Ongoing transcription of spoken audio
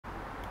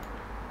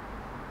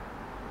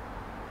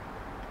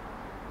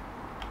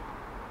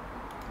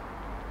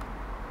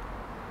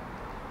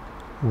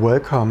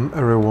Welcome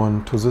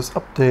everyone to this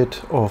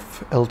update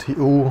of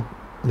LTO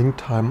link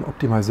time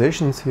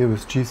optimizations here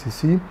with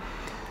GCC.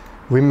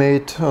 We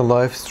made a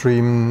live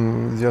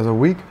stream the other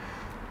week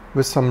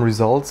with some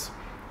results,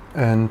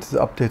 and the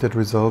updated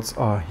results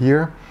are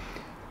here.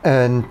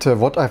 And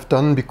what I've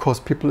done, because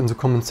people in the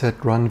comments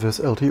said run with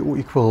LTO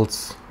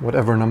equals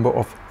whatever number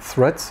of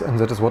threads, and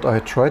that is what I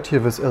tried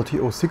here with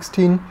LTO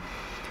 16,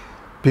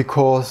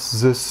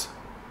 because this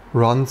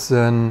runs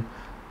then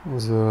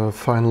the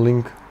final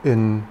link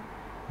in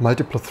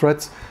multiple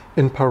threads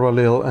in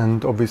parallel,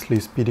 and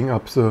obviously speeding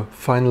up the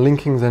final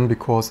linking then,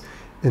 because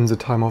in the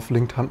time of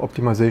link time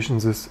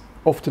optimization this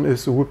often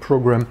is a wood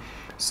program,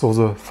 so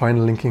the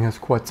final linking has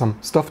quite some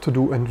stuff to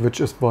do, and which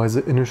is why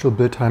the initial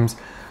build times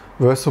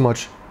were so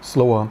much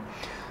slower.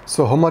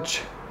 So how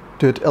much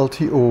did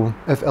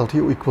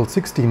FLTO equals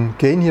 16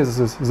 gain here? This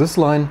is this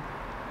line.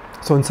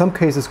 So in some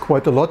cases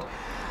quite a lot,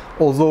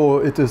 although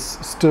it is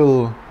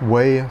still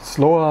way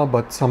slower,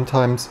 but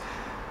sometimes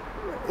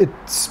it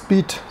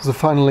speed the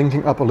final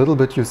linking up a little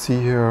bit. You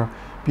see here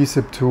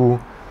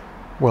bcip2,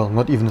 well,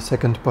 not even a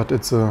second, but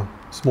it's a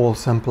small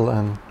sample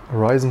and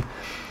horizon.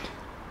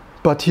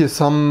 But here in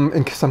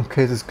some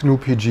cases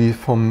GNU-PG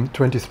from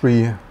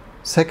 23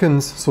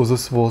 seconds, so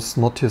this was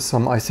not here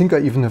some, I think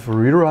I even have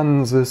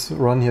rerun this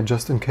run here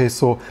just in case,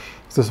 so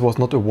this was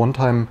not a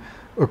one-time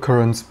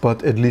occurrence,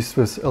 but at least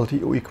with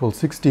LTO equals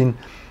 16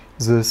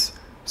 this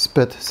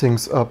sped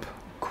things up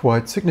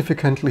quite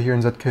significantly here. In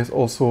that case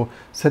also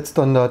set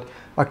standard.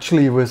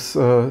 Actually with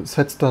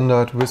set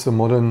standard with a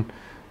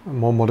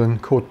more modern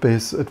code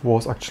base, it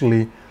was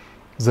actually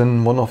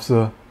then one of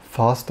the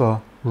faster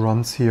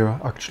runs here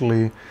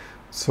actually.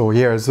 So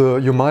yeah,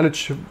 your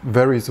mileage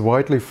varies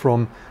widely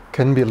from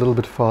can be a little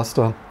bit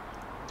faster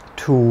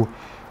to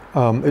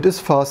it is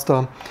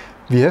faster.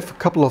 We have a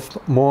couple of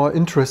more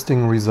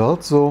interesting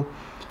results, so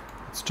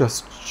let's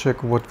just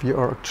check what we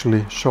are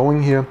actually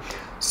showing here.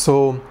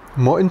 So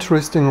more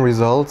interesting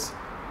results,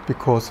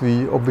 because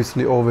we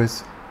obviously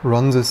always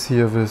run this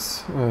here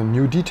with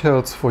new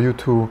details for you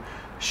to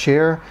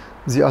share.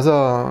 The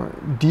other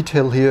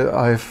detail here,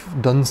 I've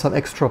done some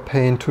extra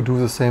pain to do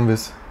the same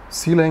with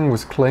Clang,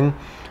 with Clang.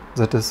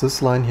 That is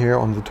this line here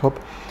on the top.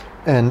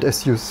 And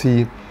as you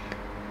see,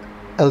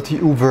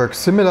 LTO works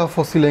similar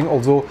for Clang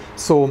also.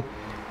 So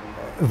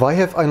why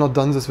have I not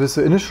done this with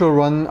the initial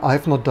run?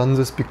 I've not done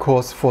this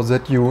because for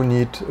that you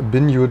need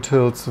bin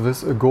utils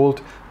with a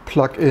gold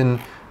plugin.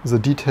 The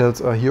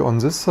details are here on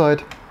this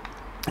side.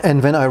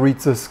 And when I read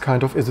this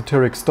kind of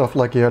esoteric stuff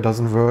like, yeah, it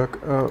doesn't work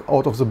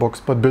out of the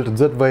box, but built it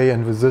that way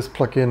and with this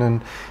plugin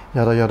and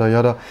yada yada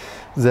yada,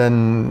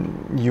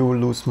 then you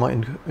lose my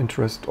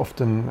interest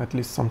often, at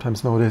least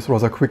sometimes nowadays,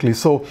 rather quickly.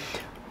 So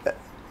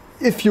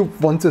if you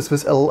want this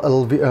with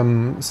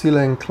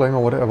LLVM Clang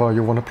or whatever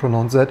you want to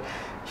pronounce that,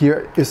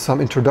 here is some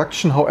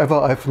introduction. However,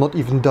 I've not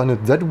even done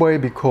it that way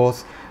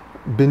because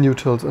bin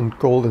utils and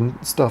gold and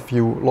stuff,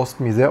 you lost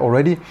me there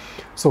already.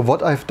 So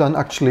what I've done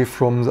actually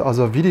from the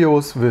other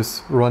videos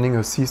with running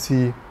a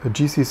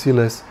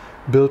GCC-less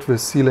build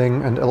with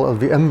Clang and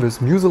LLVM with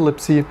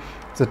muselibc,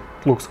 that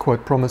looks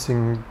quite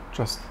promising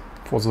just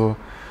for the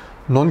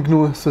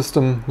non-GNU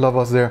system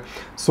lovers there.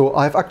 So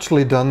I've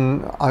actually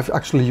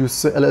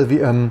used the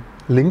LLVM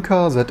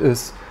linker, that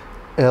is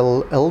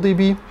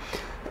LLDB,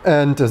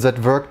 and that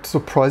worked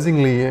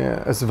surprisingly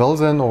as well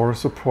then, or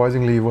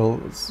surprisingly well,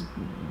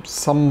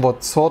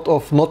 somewhat sort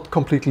of, not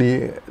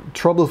completely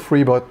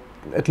trouble-free, but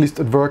at least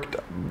it worked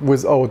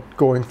without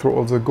going through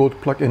all the gold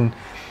plugin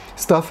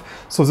stuff.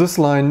 So this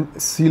line,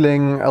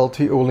 Clang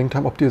LTO link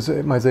time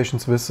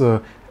optimizations with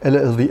the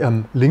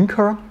LLVM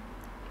linker,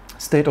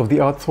 state of the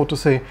art so to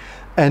say,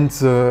 and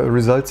the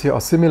results here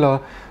are similar.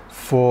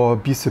 For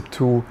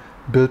bcip2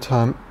 build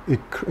time it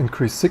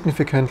increased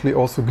significantly,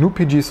 also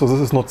GNU-PG, so this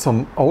is not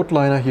some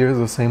outliner here.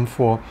 The same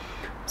for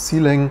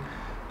Clang,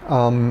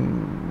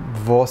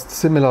 was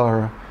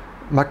similar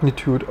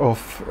magnitude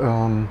of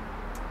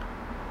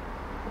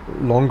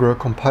longer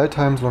compile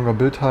times, longer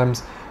build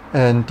times.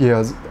 And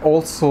yeah,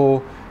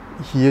 also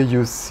here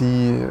you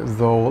see,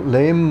 though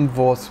lame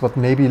was, but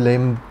maybe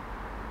lame,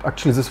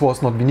 actually this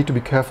was not, we need to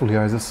be careful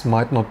here, this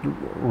might not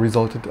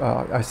resulted,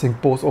 I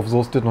think both of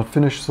those did not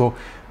finish, so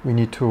we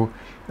need to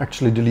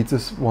actually delete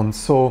this one.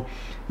 So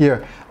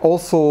yeah,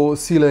 also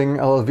Clang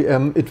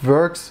LLVM, it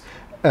works,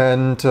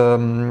 and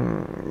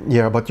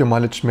yeah, but your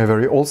mileage may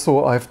vary.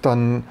 Also I've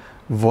done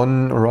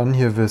one run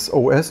here with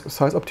OS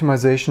size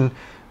optimization,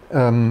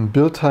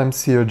 build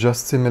times here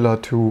just similar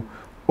to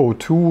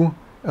O2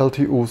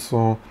 LTO,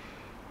 so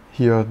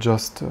here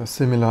just a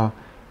similar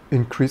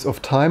increase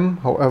of time,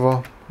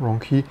 however, wrong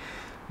key.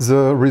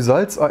 The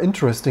results are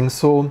interesting.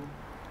 So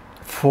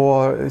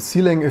for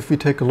Clang, if we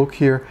take a look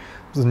here,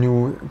 the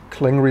new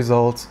Clang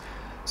results,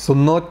 so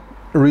not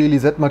really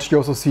that much. You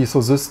also see,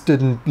 so this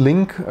didn't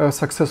link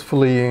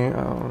successfully,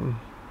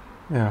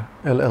 yeah,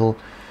 LD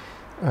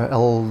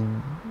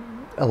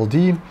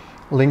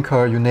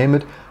linker, you name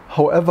it.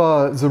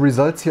 However, the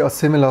results here are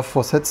similar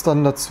for set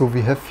standard, so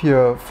we have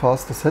here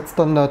faster set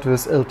standard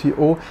with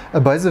LTO.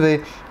 By the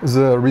way,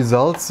 the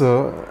results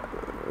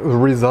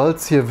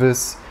results here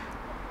with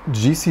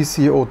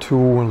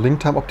GCC02 link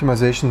time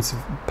optimizations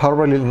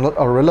parallel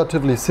are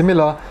relatively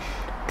similar,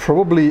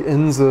 probably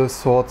in the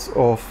sorts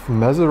of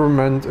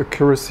measurement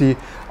accuracy.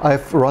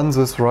 I've run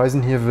this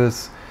Ryzen here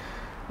with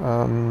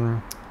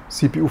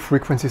CPU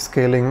frequency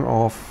scaling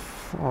of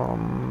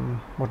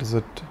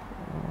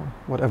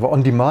whatever,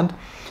 on demand.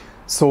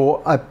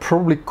 So I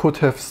probably could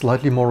have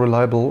slightly more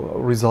reliable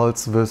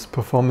results with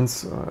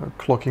performance,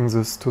 clocking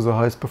this to the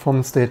highest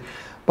performance state,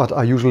 but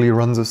I usually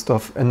run this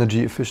stuff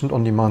energy efficient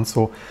on demand,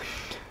 so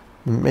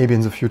maybe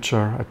in the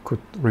future I could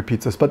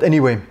repeat this. But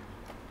anyway,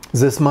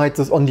 this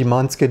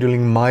on-demand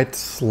scheduling might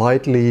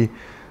slightly,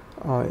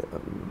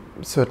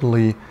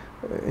 certainly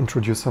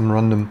introduce some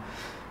random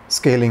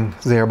scaling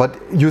there. But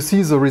you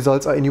see the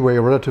results are anyway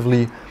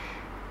relatively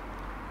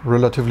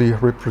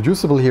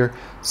reproducible here.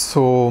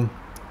 So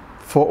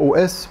for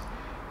OS,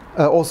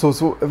 also,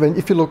 so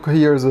if you look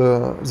here,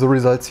 the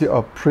results here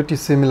are pretty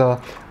similar.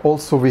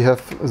 Also, we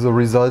have the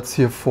results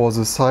here for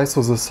the size.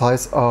 So the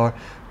size are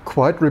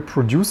quite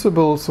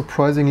reproducible.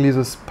 Surprisingly,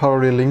 this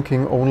parallel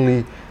linking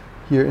only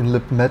here in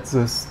libmet,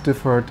 this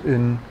differed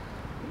in,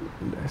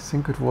 I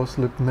think it was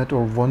libmet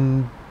or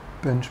one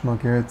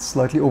benchmark here. It's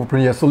slightly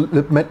overprinted. Yeah, so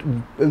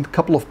libmet a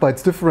couple of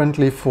bytes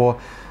differently for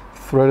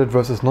threaded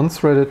versus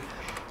non-threaded,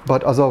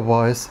 but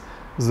otherwise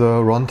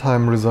the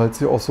runtime results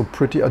here also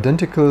pretty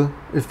identical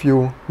if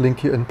you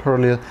link here in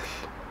parallel.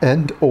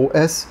 And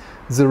OS,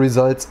 the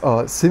results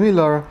are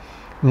similar,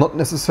 not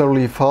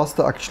necessarily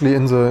faster. Actually,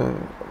 in the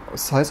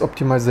size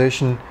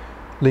optimization,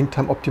 link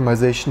time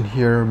optimization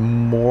here,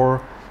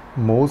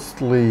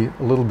 mostly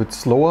a little bit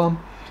slower.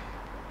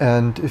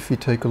 And if we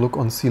take a look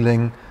on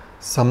C-Lang,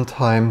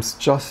 sometimes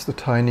just a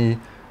tiny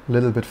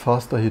little bit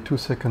faster here, 2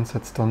 seconds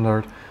at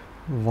standard,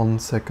 1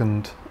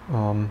 second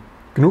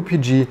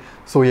GNU-PG.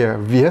 So yeah,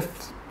 we have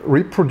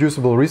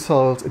reproducible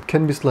results. It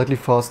can be slightly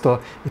faster,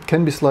 it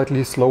can be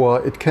slightly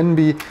slower, it can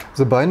be,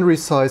 the binary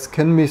size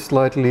can be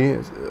slightly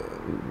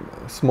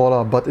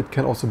smaller, but it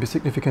can also be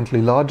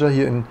significantly larger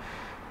here in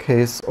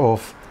case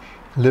of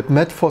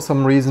libmet for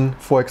some reason,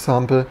 for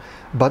example.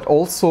 But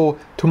also,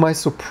 to my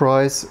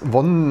surprise,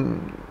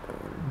 one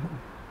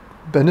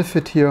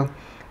benefit here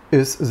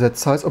is that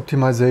size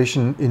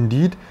optimization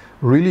indeed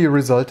really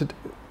resulted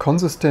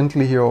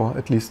consistently here, or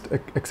at least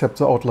except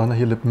the outliner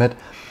here, libmet.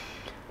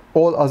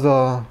 All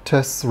other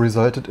tests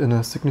resulted in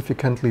a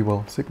significantly,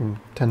 well,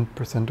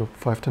 10% or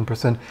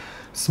 5-10%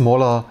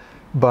 smaller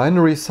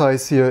binary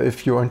size here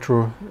if you're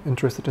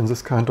interested in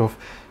this kind of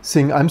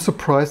thing. I'm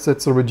surprised that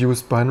the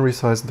reduced binary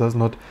size does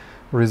not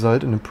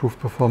result in improved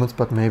performance,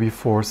 but maybe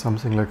for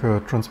something like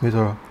a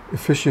transmitter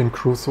efficient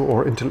Crusoe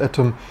or Intel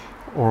Atom,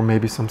 or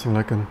maybe something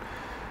like an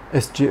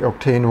SG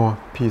Octane or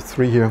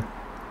P3 here,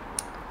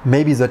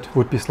 maybe that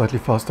would be slightly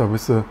faster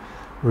with the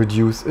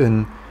reduce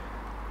in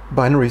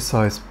binary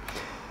size.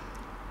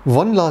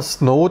 One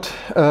last note,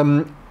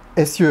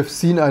 as you have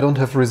seen, I don't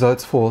have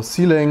results for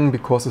C-Lang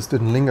because this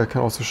didn't link. I can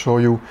also show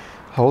you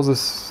how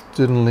this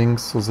didn't link,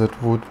 so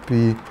that would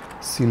be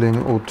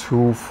C-Lang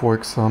 02, for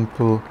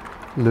example,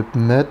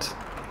 libmet.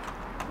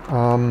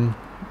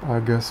 I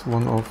guess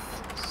one of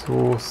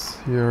those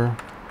here,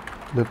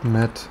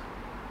 libmet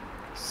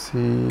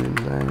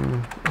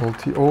C-Lang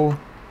LTO.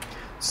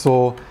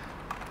 So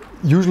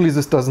usually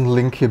this doesn't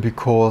link here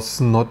because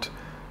not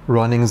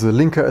running the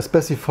linker as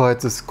specified.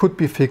 This could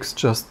be fixed,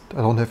 just I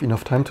don't have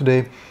enough time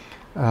today.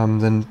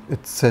 Then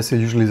it says here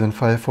usually then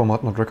file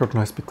format not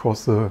recognized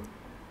because the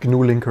GNU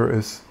linker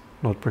is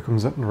not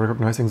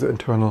recognizing the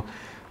internal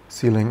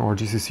C-Lang or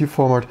GCC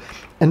format.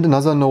 And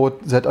another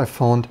note that I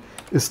found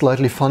is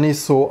slightly funny.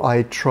 So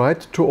I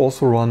tried to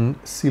also run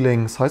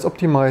C-Lang size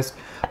optimized.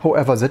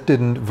 However, that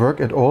didn't work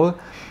at all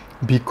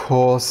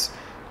because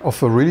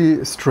of a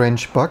really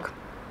strange bug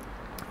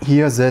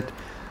here, that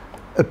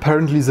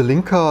apparently the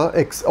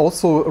linker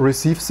also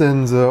receives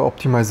then the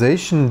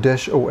optimization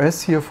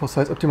 -OS here for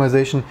size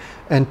optimization,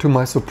 and to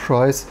my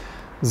surprise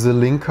the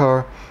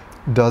linker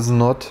does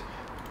not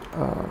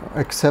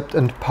accept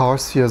and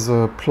parse here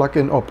the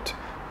plugin opt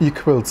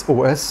equals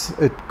OS.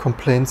 It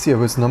complains here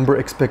with number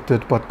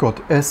expected but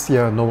got S.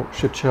 Yeah, no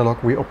shit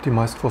Sherlock, we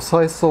optimized for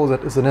size, so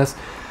that is an S.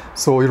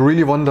 So you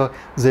really wonder,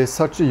 there's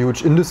such a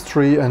huge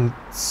industry and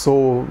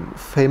so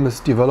famous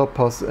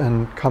developers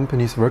and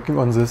companies working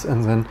on this,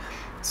 and then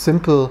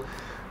simple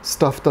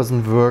stuff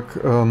doesn't work.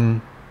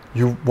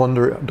 You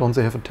wonder, don't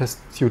they have a test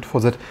suite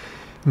for that?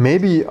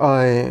 Maybe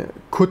I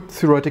could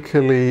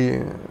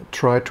theoretically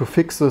try to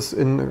fix this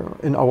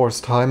in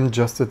hours time,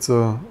 just that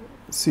the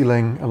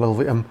C-Lang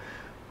LLVM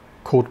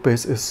code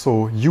base is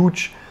so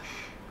huge.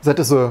 That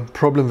is a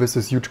problem with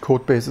this huge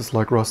code bases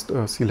like Rust,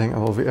 C-Lang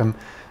LLVM.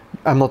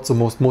 I'm not the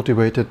most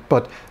motivated,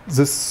 but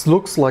this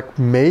looks like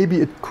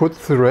maybe it could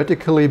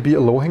theoretically be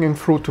a low-hanging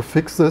fruit to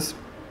fix this,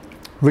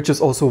 which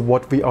is also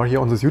what we are here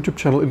on this YouTube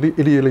channel.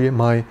 Ideally,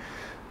 my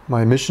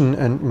mission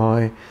and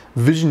my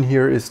vision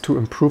here is to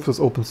improve this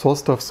open source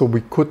stuff. So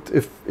we could,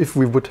 if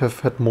we would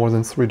have had more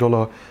than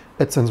 $3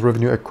 AdSense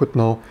revenue, I could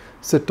now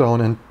sit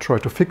down and try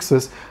to fix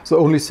this. The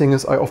only thing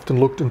is I often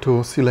looked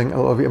into C-Lang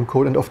LLVM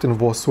code and often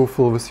was so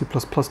full with C++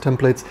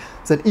 templates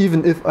that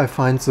even if I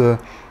find the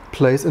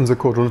place in the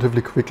code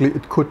relatively quickly,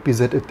 it could be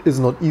that it is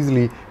not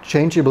easily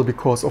changeable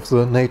because of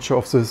the nature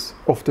of this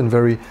often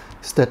very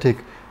static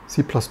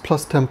C++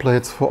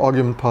 templates for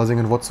argument parsing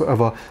and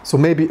whatsoever. So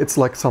maybe it's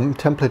like some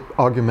template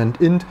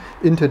argument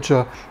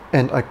integer,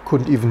 and I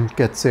couldn't even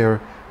get there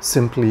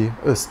simply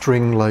a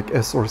string like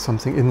s or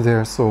something in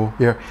there. So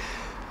yeah,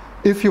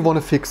 if you want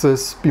to fix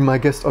this, be my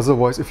guest.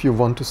 Otherwise, if you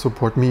want to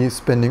support me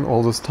spending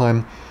all this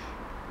time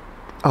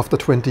after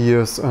 20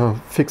 years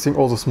fixing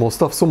all the small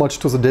stuff, so much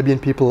to the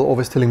Debian people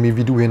always telling me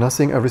we do here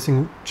nothing,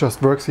 everything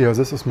just works here,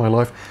 this is my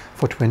life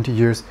for 20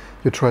 years.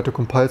 You try to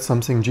compile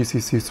something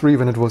GCC 3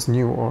 when it was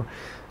new, or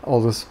all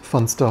this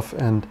fun stuff,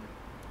 and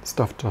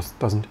stuff just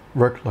doesn't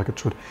work like it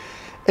should.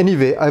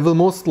 Anyway, I will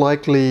most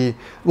likely,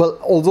 well,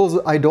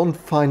 although I don't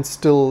find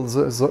still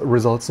the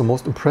results the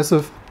most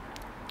impressive,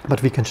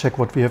 but we can check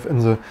what we have in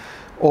the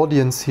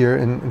audience here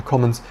in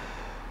comments.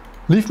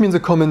 Leave me in the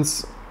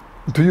comments,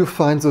 do you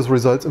find those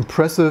results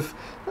impressive?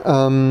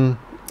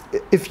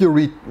 If you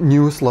read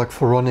news like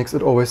Phoronix,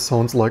 it always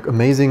sounds like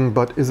amazing,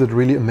 but is it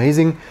really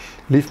amazing?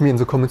 Leave me in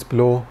the comments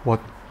below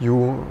what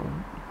you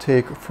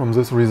take from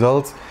these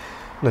results.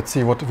 Let's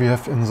see what we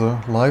have in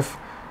the live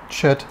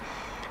chat.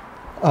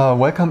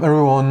 Welcome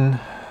everyone.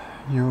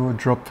 You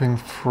dropping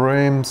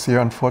frames here,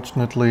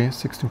 unfortunately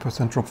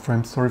 16% drop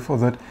frames, sorry for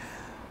that.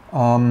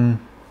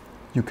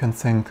 You can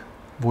thank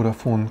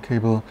Vodafone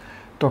cable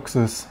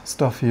DOCSIS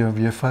stuff here.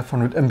 We have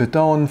 500 Mbit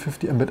down,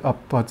 50 Mbit up,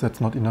 but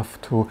that's not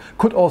enough to...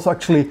 Could also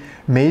actually,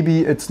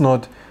 maybe it's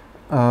not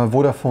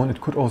Vodafone,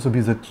 it could also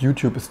be that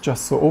YouTube is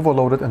just so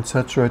overloaded and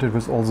saturated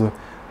with all the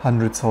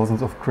hundreds,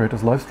 thousands of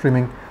creators live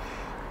streaming.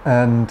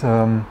 And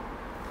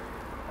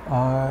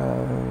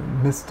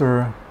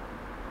Mr.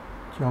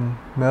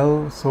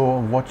 Jamel, so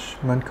watch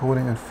man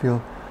coding and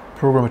feel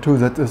programmer too.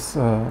 That is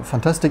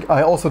fantastic.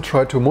 I also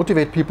try to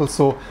motivate people,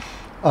 so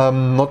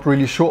I'm not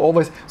really sure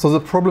always. So the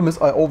problem is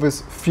I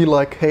always feel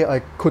like, hey,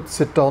 I could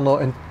sit down now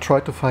and try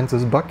to find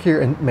this bug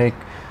here and make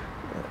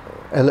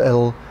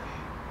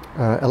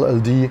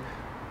LLD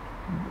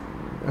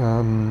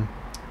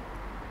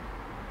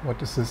what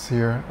is this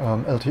here?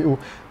 LTO,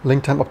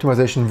 link time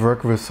optimization,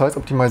 work with size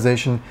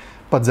optimization.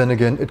 But then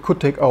again, it could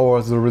take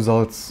hours, the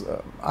results.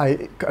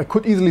 I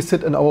could easily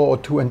sit an hour or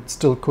two and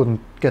still couldn't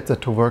get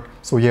that to work.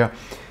 So yeah,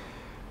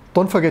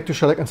 don't forget to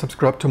share, like and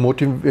subscribe to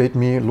motivate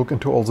me, look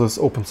into all those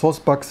open source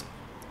bugs.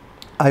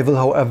 I will,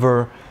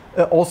 however,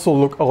 also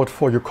look out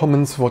for your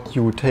comments, what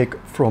you take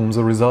from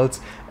the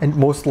results. And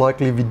most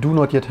likely we do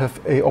not yet have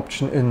an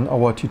option in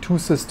our T2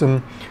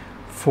 system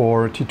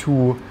for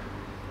T2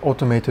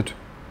 automated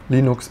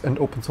Linux and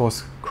open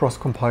source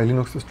cross-compile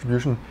Linux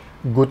distribution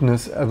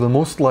goodness. I will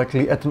most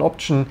likely add an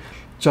option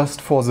just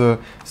for the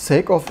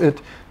sake of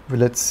it.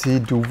 Let's see,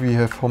 do we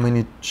have, how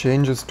many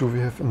changes do we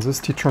have in this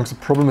T-trunk? The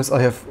problem is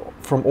I have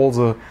from all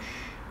the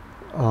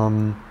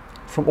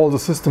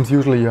systems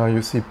usually, yeah,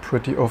 you see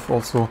pretty off.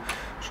 Also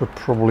should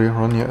probably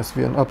run here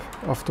SVN up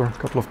after a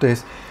couple of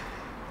days.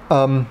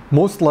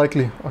 Most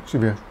likely,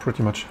 actually we're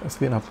pretty much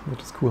SVN up,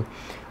 which is cool.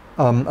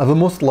 I will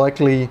most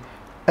likely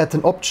add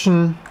an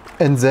option,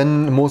 and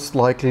then most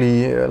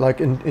likely like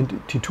in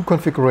T2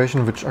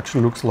 configuration, which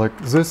actually looks like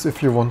this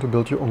if you want to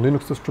build your own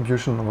Linux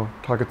distribution or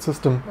target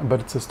system,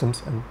 embedded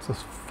systems and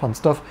this fun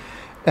stuff.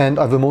 And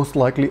I will most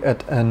likely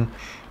add an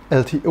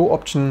LTO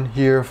option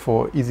here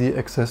for easy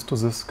access to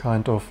this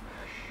kind of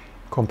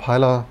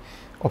compiler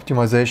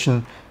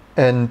optimization.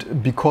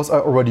 And because I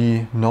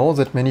already know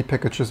that many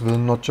packages will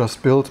not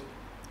just build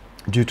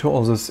due to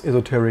all this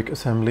esoteric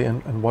assembly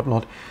and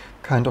whatnot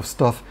kind of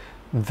stuff,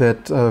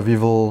 that we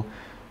will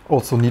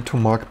also need to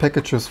mark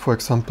packages. For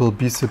example,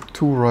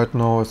 bzip2 right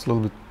now is a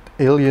little bit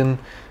alien,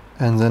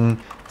 and then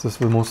this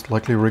will most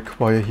likely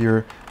require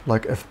here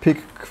like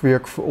fpic,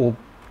 quirk for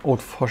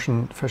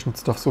old-fashioned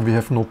stuff. So we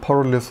have no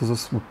parallels, so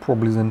this would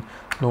probably then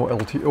no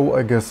LTO,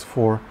 I guess,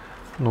 for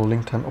no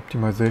link time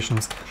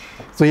optimizations.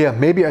 So yeah,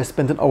 maybe I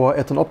spent an hour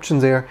at an option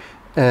there,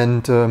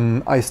 and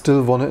I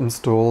still want to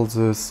install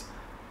this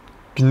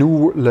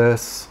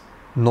GNU-less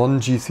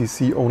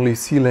non-GCC only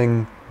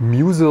C-Lang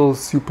Musel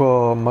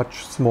super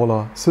much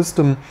smaller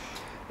system,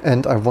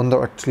 and I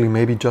wonder actually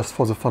maybe just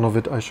for the fun of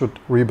it I should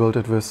rebuild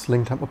it with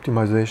link time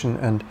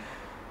optimization, and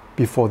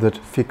before that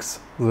fix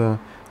the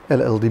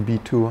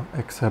LLDB to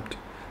accept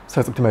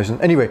size optimization.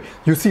 Anyway,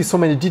 you see so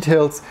many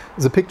details,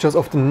 the picture is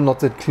often not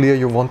that clear.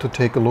 You want to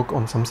take a look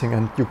on something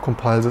and you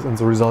compile this, and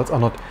the results are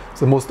not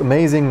the most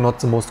amazing, not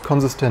the most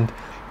consistent.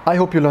 I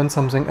hope you learned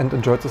something and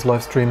enjoyed this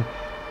live stream.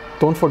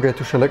 Don't forget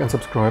to share, like and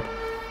subscribe.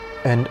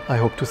 And I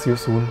hope to see you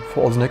soon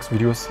for all the next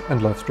videos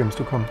and live streams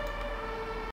to come.